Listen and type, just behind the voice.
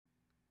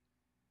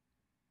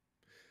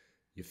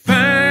You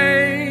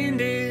find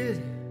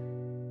it,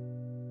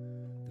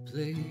 the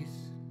place.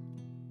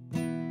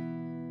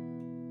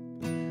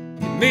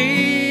 You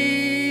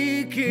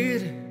make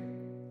it,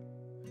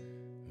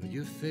 or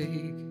you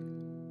fake.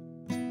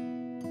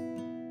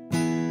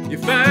 You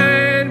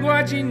find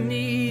what you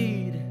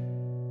need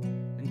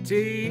and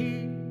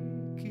take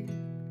it.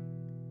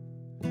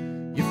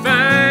 You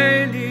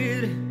find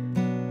it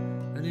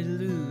and it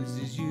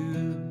loses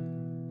you.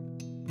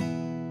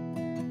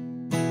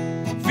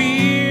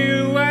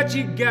 Feel what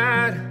you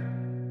got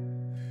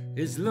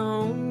is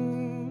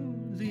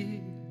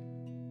lonely.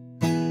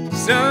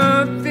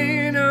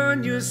 Something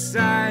on your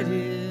side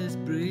is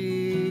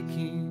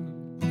breaking.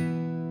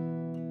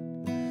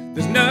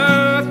 There's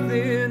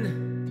nothing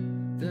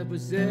that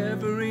was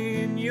ever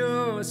in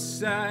your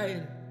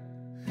sight.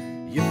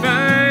 You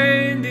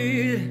find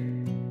it,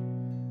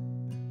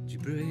 you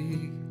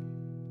break.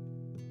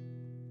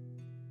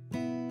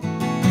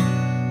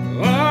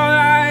 All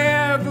I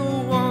ever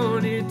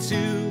wanted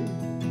to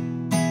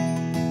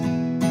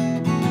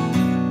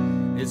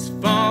is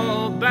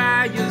fall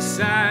by your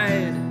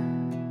side.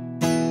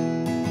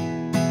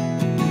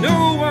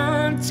 No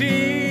one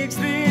takes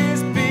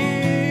this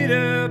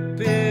bitter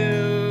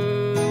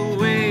pill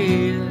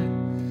away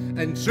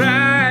and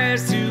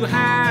tries to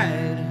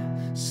hide,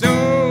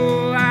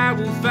 so I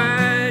will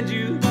find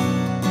you.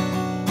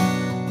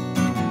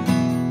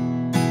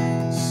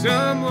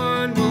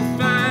 Someone will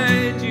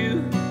find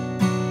you.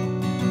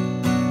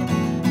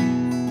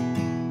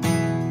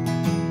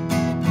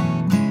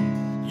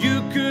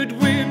 You could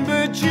win,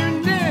 but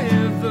you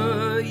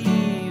never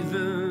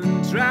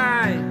even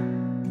try.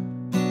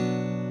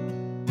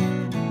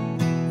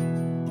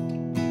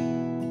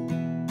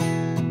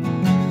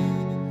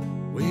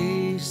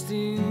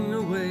 Wasting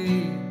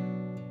away,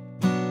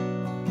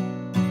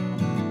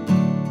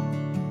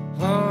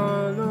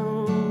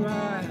 hollow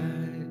eyes,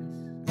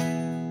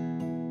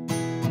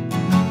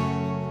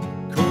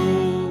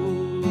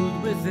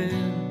 cold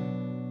within,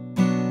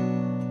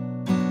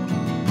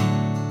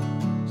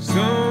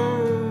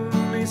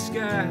 stormy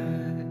skies.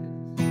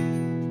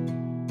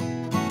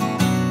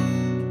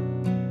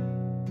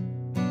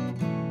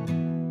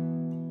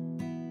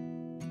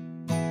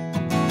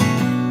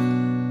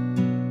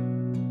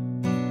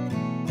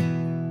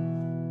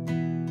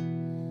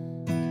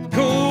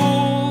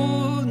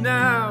 Cold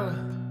now,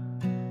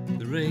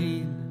 the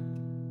rain,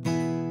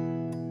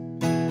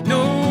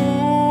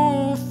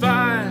 no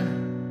fire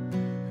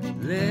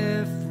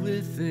left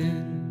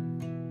within.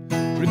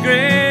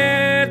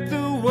 Regret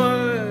the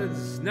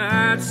words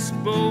not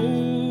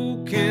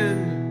spoken.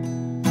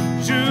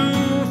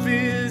 Truth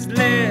is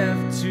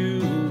left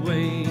to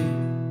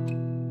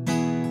wane.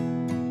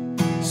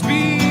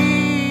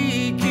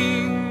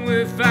 Speaking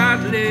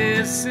without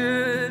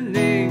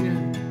listening.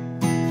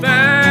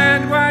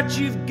 Find what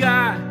you've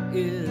got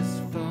is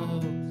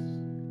false.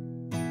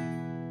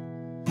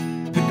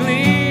 The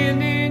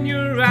glint in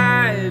your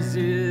eyes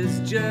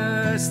is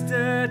just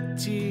a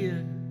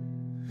tear.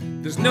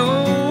 There's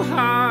no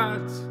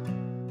heart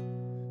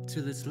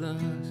till it's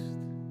lost.